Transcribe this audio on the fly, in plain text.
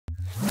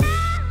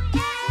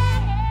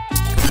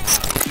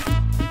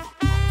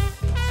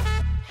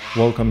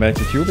Welcome back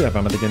to YouTube. I'm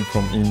Ahmed again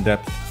from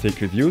In-Depth Tech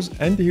Reviews,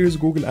 and here's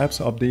Google Apps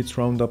Updates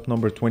Roundup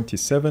number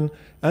 27,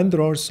 and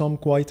there are some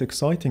quite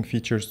exciting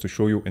features to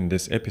show you in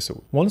this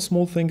episode. One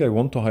small thing I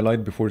want to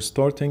highlight before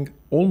starting: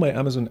 all my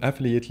Amazon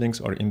affiliate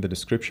links are in the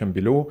description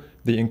below.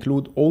 They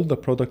include all the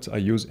products I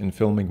use in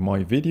filming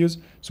my videos,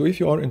 so if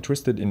you are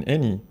interested in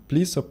any,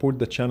 please support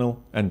the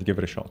channel and give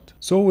it a shot.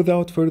 So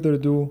without further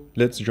ado,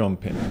 let's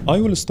jump in.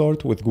 I will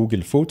start with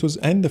Google Photos,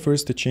 and the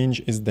first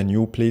change is the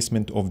new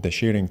placement of the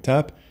sharing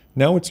tab.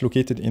 Now it's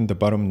located in the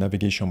bottom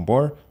navigation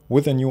bar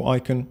with a new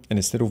icon, and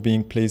instead of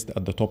being placed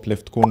at the top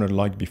left corner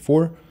like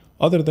before.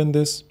 Other than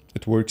this,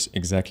 it works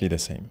exactly the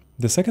same.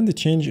 The second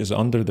change is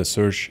under the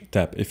search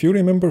tab. If you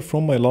remember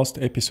from my last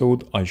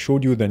episode, I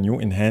showed you the new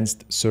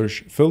enhanced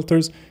search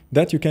filters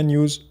that you can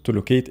use to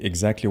locate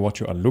exactly what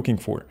you are looking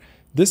for.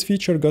 This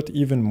feature got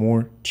even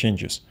more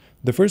changes.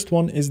 The first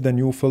one is the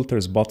new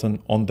filters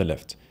button on the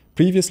left.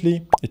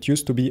 Previously, it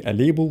used to be a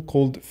label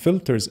called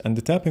filters, and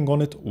the tapping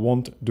on it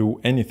won't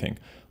do anything.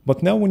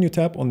 But now when you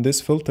tap on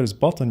this filters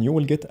button, you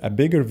will get a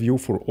bigger view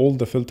for all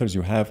the filters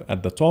you have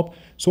at the top.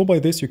 So by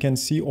this, you can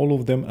see all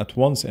of them at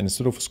once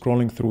instead of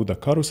scrolling through the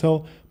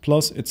carousel.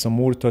 Plus, it's a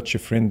more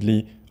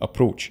touch-friendly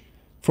approach.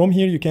 From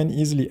here, you can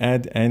easily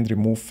add and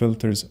remove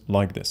filters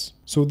like this.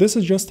 So this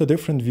is just a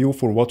different view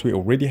for what we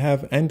already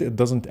have, and it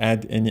doesn't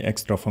add any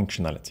extra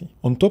functionality.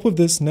 On top of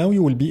this, now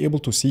you will be able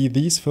to see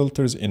these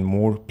filters in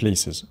more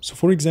places. So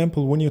for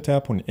example, when you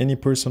tap on any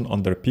person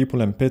under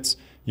people and pets,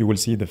 you will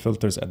see the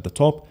filters at the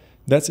top.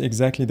 That's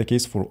exactly the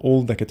case for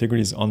all the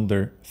categories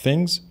under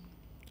things.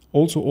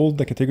 Also, all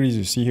the categories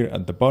you see here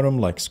at the bottom,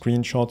 like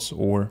screenshots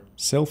or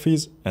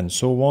selfies and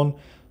so on.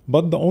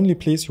 But the only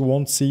place you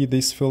won't see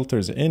these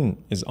filters in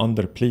is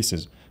under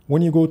places.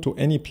 When you go to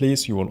any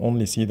place, you will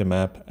only see the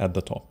map at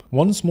the top.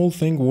 One small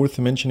thing worth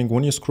mentioning: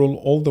 when you scroll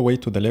all the way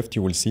to the left,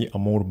 you will see a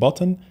more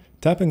button.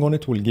 Tapping on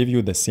it will give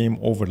you the same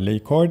overlay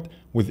card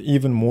with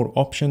even more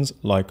options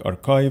like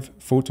archive,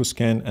 photo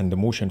scan, and the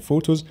motion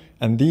photos,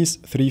 and these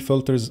three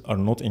filters are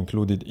not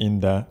included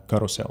in the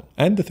carousel.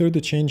 And the third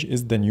change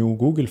is the new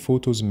Google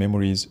Photos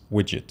Memories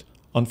widget.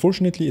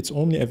 Unfortunately, it's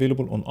only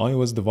available on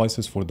iOS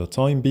devices for the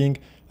time being,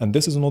 and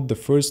this is not the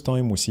first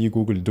time we see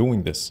Google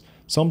doing this.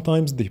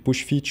 Sometimes they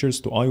push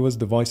features to iOS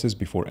devices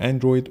before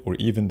Android or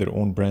even their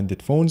own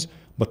branded phones,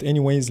 but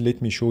anyways,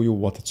 let me show you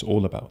what it's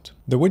all about.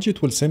 The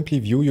widget will simply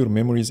view your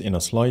memories in a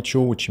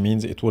slideshow, which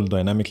means it will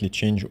dynamically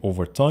change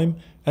over time,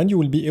 and you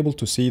will be able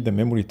to see the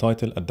memory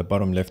title at the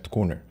bottom left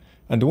corner.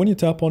 And when you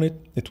tap on it,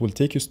 it will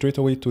take you straight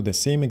away to the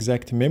same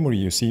exact memory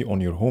you see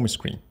on your home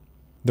screen.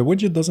 The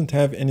widget doesn't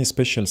have any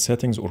special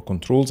settings or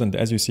controls, and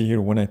as you see here,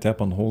 when I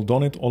tap and hold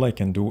on it, all I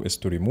can do is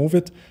to remove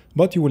it,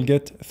 but you will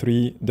get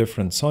three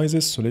different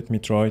sizes. So let me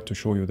try to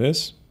show you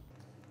this.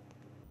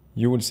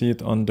 You will see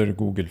it under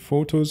Google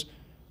Photos.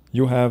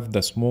 You have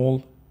the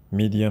small,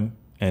 medium,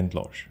 and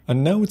large.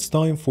 And now it's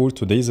time for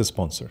today's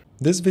sponsor.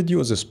 This video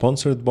is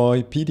sponsored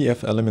by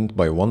PDF Element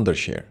by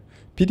Wondershare.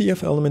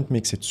 PDF Element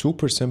makes it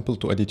super simple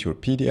to edit your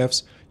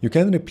PDFs. You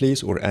can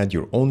replace or add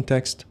your own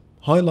text,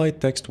 highlight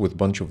text with a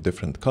bunch of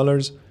different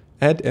colors,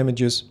 add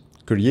images,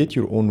 create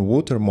your own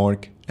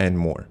watermark, and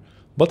more.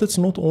 But it's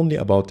not only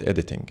about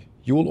editing.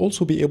 You will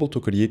also be able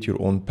to create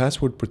your own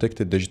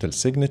password-protected digital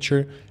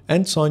signature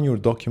and sign your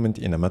document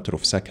in a matter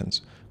of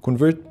seconds.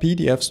 Convert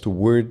PDFs to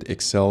Word,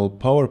 Excel,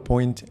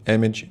 PowerPoint,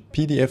 image,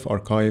 PDF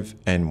archive,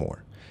 and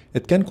more.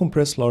 It can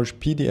compress large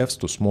PDFs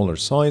to smaller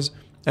size,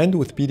 and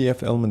with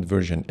PDF Element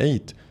version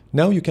 8,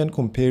 now you can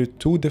compare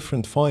two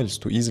different files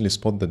to easily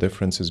spot the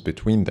differences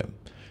between them.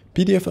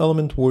 PDF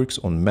Element works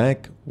on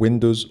Mac,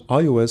 Windows,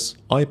 iOS,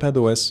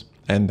 iPadOS,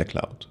 and the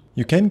cloud.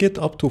 You can get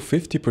up to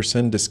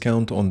 50%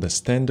 discount on the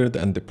standard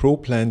and the pro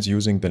plans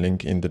using the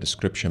link in the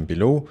description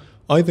below,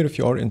 either if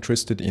you are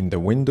interested in the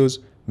Windows,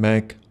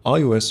 Mac,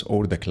 iOS,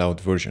 or the cloud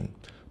version.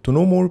 To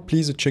know more,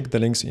 please check the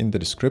links in the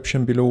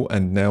description below,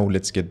 and now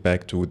let's get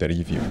back to the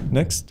review.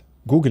 Next,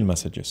 Google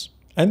Messages.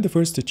 And the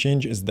first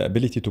change is the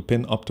ability to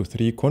pin up to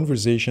 3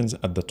 conversations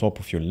at the top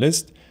of your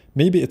list.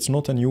 Maybe it's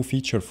not a new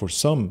feature for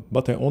some,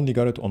 but I only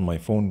got it on my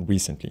phone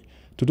recently.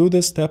 To do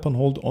this, tap and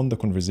hold on the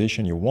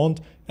conversation you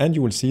want, and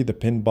you will see the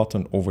pin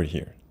button over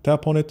here.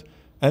 Tap on it,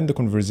 and the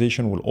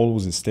conversation will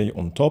always stay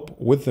on top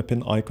with the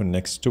pin icon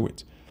next to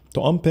it.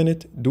 To unpin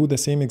it, do the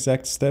same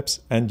exact steps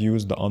and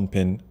use the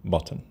unpin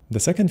button. The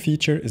second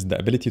feature is the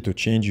ability to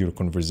change your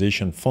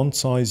conversation font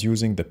size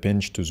using the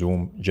pinch to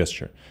zoom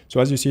gesture. So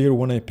as you see here,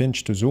 when I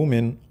pinch to zoom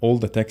in, all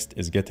the text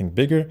is getting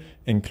bigger,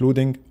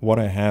 including what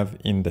I have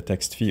in the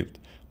text field.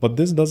 But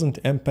this doesn't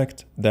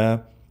impact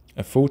the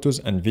photos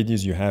and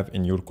videos you have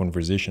in your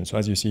conversation. So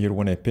as you see here,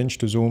 when I pinch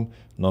to zoom,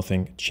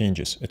 nothing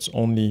changes. It's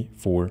only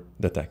for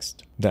the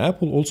text. The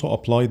app will also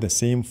apply the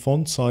same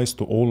font size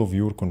to all of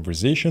your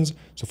conversations.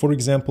 So for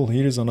example,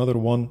 here is another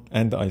one,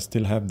 and I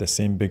still have the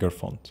same bigger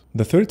font.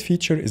 The third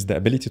feature is the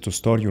ability to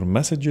store your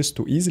messages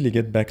to easily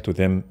get back to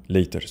them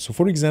later. So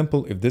for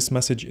example, if this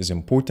message is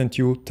important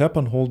to you, tap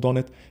and hold on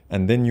it,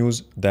 and then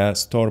use the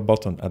star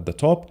button at the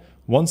top.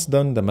 Once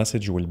done, the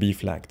message will be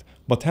flagged.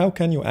 But how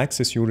can you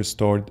access your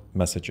stored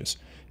messages?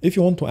 If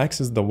you want to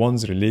access the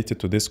ones related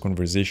to this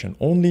conversation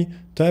only,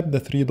 tap the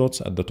three dots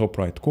at the top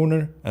right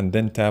corner and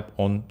then tap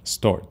on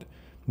Stored.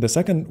 The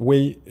second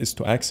way is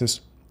to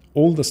access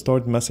all the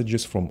stored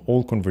messages from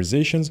all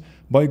conversations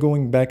by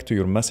going back to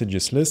your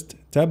messages list,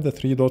 tap the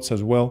three dots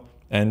as well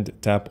and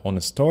tap on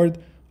Stored.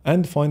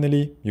 And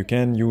finally, you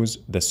can use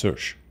the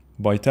search.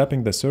 By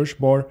tapping the search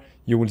bar,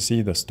 you will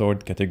see the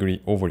stored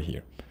category over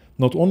here.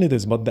 Not only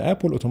this, but the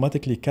app will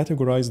automatically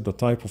categorize the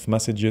type of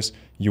messages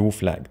you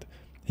flagged.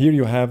 Here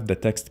you have the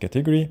text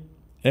category,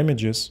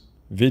 images,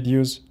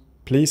 videos,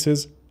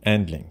 places,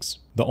 and links.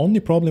 The only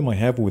problem I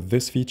have with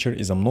this feature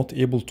is I'm not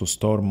able to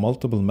store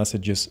multiple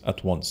messages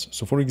at once.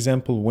 So for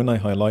example, when I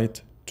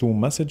highlight 2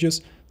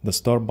 messages, the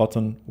star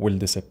button will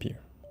disappear.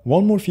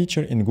 One more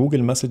feature in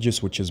Google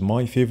Messages, which is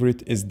my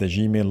favorite, is the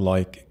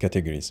Gmail-like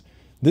categories.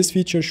 This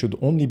feature should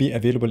only be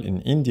available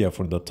in India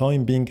for the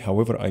time being.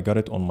 However, I got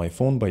it on my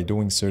phone by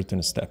doing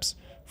certain steps.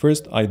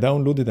 First, I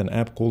downloaded an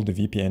app called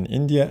VPN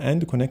India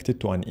and connected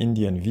to an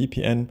Indian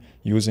VPN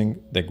using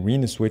the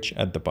green switch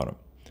at the bottom.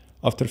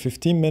 After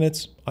 15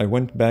 minutes, I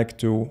went back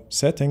to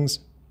settings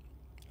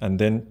and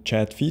then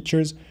chat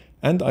features,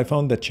 and I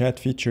found the chat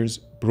features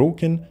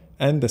broken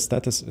and the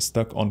status is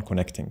stuck on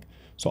connecting.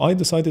 So I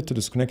decided to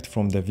disconnect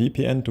from the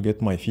VPN to get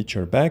my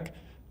feature back,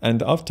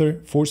 and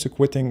after force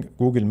quitting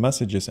Google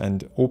Messages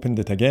and opened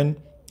it again,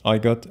 I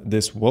got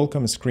this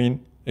welcome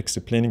screen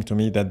explaining to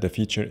me that the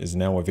feature is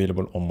now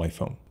available on my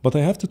phone. But I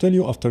have to tell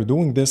you, after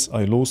doing this,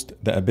 I lost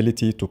the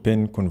ability to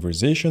pin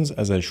conversations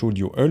as I showed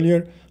you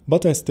earlier,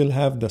 but I still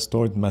have the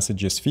stored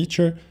messages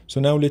feature. So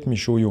now let me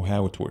show you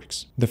how it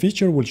works. The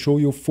feature will show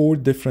you 4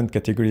 different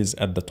categories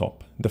at the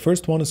top. The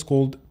first one is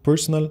called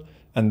personal,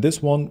 and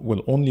this one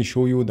will only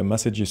show you the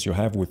messages you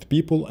have with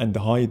people and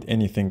hide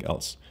anything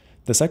else.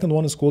 The second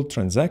one is called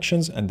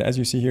transactions, and as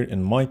you see here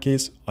in my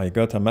case, I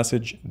got a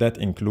message that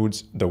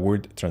includes the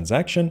word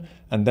transaction,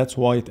 and that's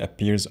why it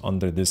appears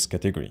under this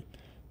category.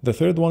 The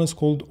third one is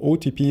called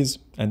OTPs,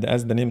 and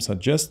as the name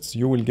suggests,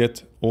 you will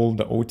get all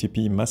the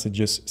OTP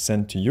messages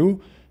sent to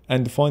you.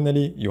 And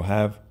finally, you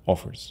have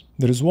offers.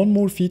 There is one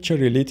more feature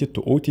related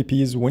to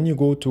OTPs. When you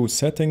go to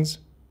settings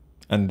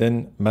and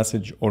then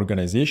message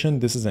organization,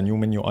 this is a new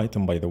menu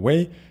item by the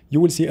way,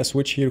 you will see a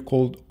switch here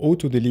called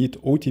auto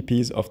delete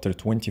OTPs after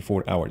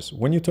 24 hours.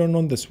 When you turn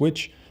on the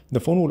switch, the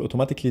phone will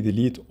automatically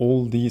delete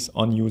all these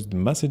unused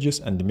messages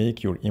and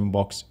make your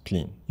inbox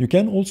clean. You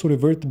can also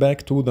revert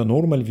back to the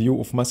normal view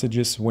of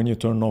messages when you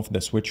turn off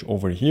the switch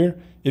over here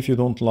if you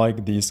don't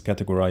like these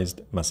categorized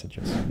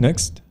messages.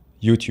 Next,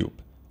 YouTube.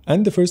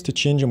 And the first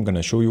change I'm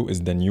gonna show you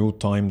is the new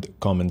timed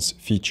comments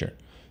feature.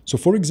 So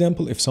for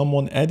example, if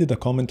someone added a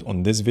comment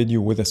on this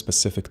video with a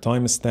specific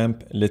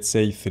timestamp, let's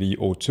say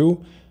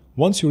 3:02,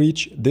 once you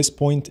reach this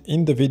point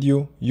in the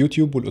video,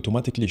 YouTube will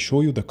automatically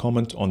show you the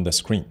comment on the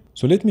screen.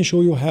 So let me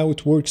show you how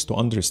it works to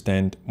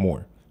understand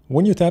more.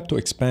 When you tap to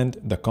expand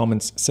the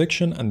comments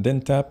section and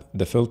then tap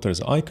the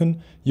filters icon,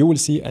 you will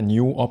see a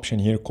new option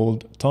here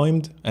called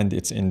timed, and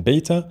it's in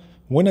beta.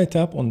 When I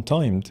tap on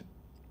timed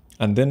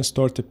and then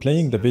start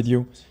playing the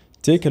video,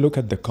 take a look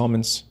at the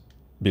comments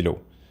below.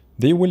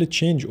 They will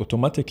change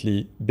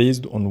automatically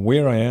based on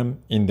where I am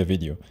in the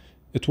video.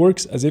 It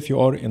works as if you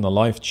are in a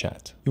live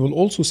chat. You will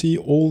also see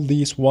all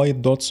these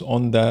white dots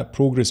on the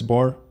progress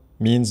bar,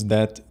 means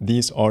that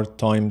these are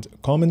timed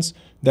comments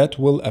that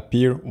will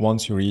appear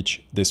once you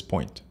reach this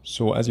point.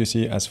 So as you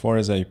see, as far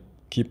as I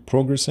keep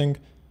progressing,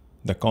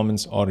 the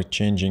comments are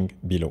changing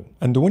below.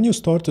 And when you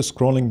start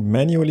scrolling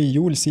manually,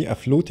 you will see a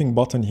floating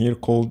button here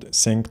called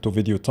sync to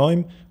video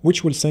time,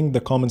 which will sync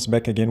the comments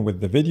back again with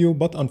the video,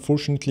 but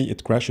unfortunately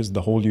it crashes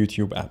the whole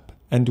YouTube app.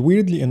 And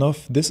weirdly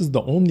enough, this is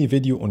the only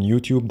video on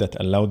YouTube that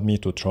allowed me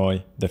to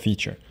try the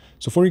feature.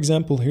 So for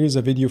example, here's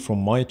a video from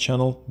my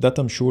channel that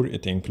I'm sure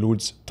it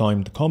includes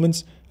timed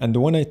comments, and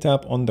when I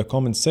tap on the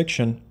comment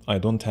section, I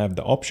don't have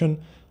the option.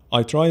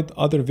 I tried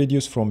other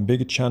videos from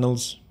big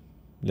channels,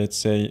 let's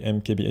say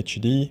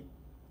MKBHD.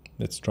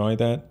 Let's try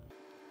that.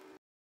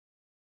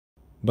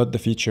 But the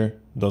feature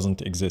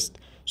doesn't exist.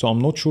 So I'm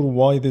not sure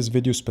why this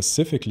video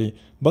specifically,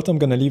 but I'm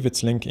gonna leave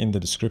its link in the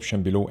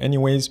description below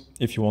anyways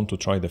if you want to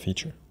try the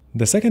feature.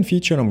 The second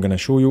feature I'm gonna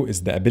show you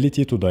is the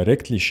ability to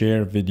directly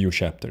share video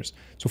chapters.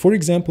 So for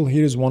example,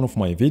 here is one of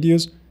my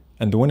videos,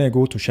 and when I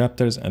go to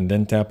chapters and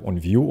then tap on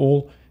view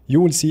all, you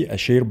will see a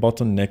share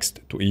button next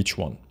to each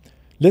one.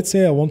 Let's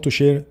say I want to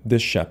share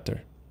this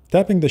chapter.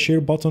 Tapping the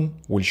share button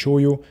will show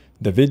you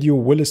the video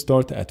will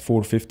start at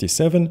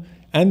 4:57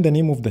 and the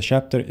name of the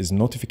chapter is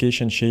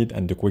notification shade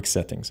and the quick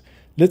settings.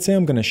 Let's say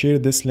I'm gonna share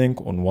this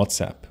link on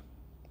WhatsApp.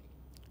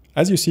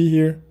 As you see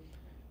here,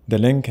 the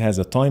link has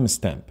a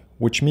timestamp,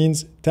 which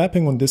means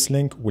tapping on this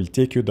link will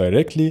take you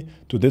directly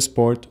to this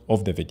part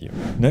of the video.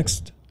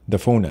 Next, the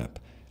phone app.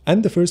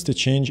 And the first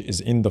change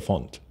is in the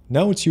font.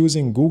 Now it's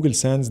using Google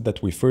Sans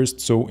that we first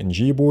saw in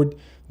Gboard.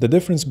 The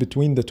difference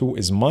between the two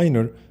is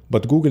minor,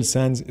 but Google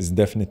Sans is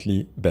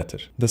definitely better.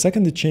 The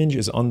second change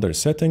is under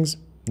settings.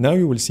 Now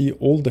you will see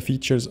all the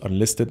features are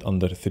listed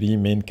under 3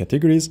 main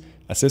categories: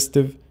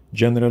 assistive,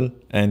 General,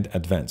 and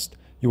Advanced.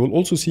 You will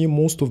also see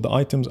most of the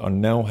items are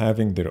now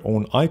having their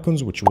own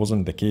icons, which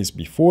wasn't the case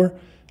before.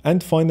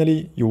 And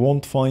finally, you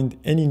won't find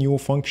any new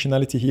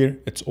functionality here.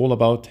 It's all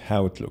about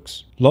how it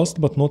looks.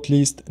 Last but not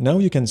least, now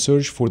you can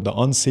search for the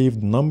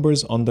unsaved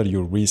numbers under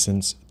your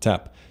Recents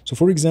tab. So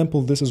for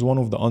example, this is one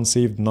of the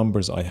unsaved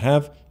numbers I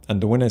have,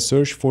 and when I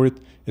search for it,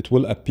 it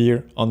will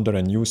appear under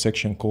a new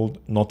section called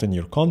Not in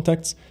Your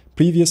Contacts.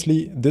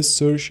 Previously, this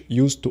search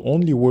used to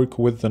only work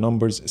with the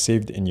numbers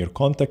saved in your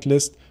contact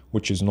list,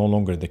 which is no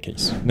longer the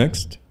case.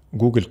 Next,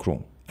 Google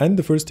Chrome. And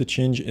the first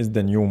change is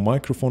the new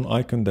microphone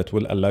icon that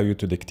will allow you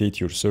to dictate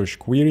your search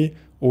query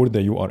or the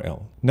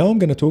URL. Now I'm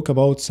going to talk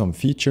about some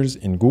features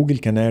in Google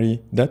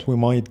Canary that we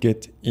might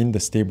get in the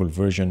stable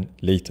version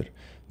later.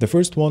 The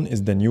first one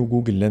is the new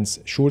Google Lens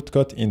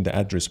shortcut in the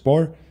address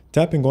bar.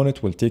 Tapping on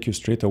it will take you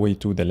straight away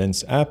to the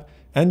Lens app,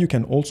 and you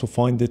can also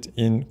find it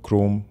in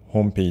Chrome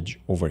homepage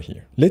over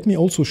here. Let me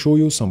also show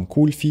you some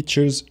cool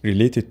features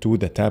related to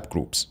the tab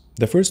groups.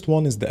 The first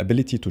one is the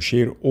ability to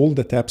share all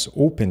the tabs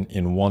open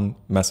in one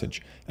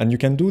message. And you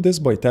can do this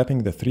by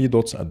tapping the three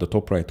dots at the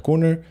top right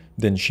corner,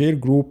 then share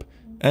group,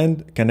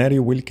 and Canary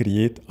will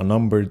create a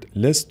numbered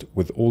list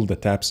with all the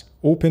tabs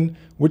open,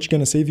 which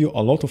gonna save you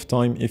a lot of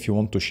time if you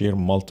want to share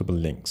multiple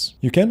links.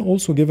 You can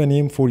also give a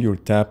name for your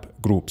tab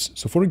groups.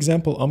 So for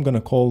example, I'm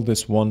gonna call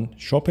this one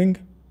shopping.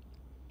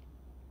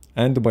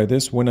 And by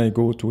this, when I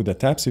go to the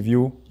tabs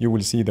view, you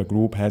will see the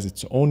group has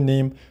its own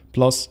name,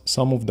 plus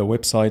some of the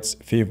website's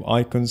fave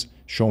icons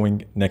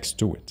showing next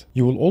to it.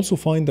 You will also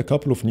find a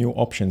couple of new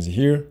options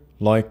here,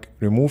 like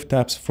remove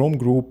tabs from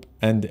group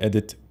and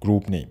edit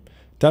group name.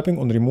 Tapping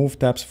on remove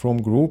tabs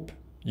from group,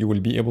 you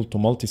will be able to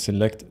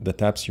multi-select the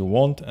tabs you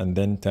want and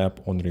then tap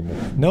on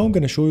remove. Now I'm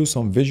going to show you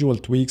some visual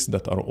tweaks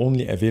that are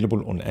only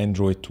available on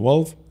Android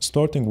 12,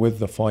 starting with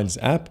the Files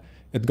app.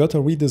 It got a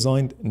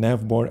redesigned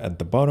nav bar at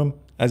the bottom.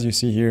 As you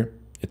see here,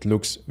 it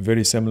looks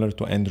very similar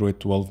to Android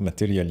 12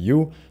 Material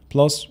U.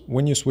 Plus,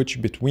 when you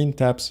switch between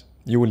tabs,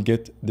 you will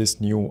get this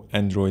new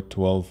Android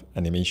 12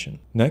 animation.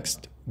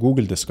 Next,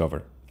 Google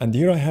Discover. And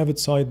here I have it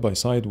side by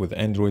side with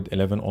Android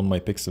 11 on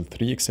my Pixel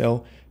 3 XL.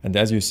 And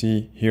as you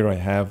see, here I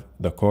have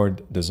the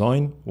card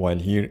design, while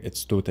here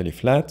it's totally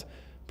flat.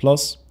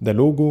 Plus, the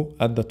logo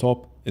at the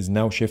top is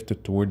now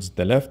shifted towards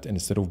the left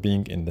instead of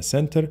being in the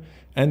center.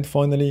 And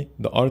finally,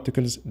 the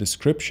article's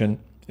description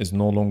is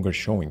no longer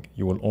showing.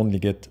 You will only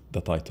get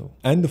the title.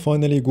 And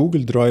finally,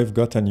 Google Drive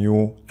got a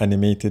new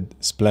animated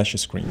splash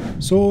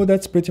screen. So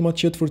that's pretty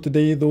much it for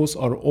today. Those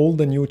are all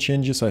the new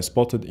changes I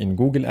spotted in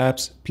Google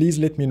Apps. Please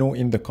let me know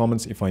in the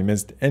comments if I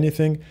missed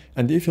anything.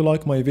 And if you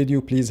like my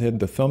video, please hit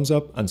the thumbs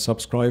up and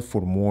subscribe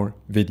for more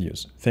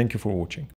videos. Thank you for watching.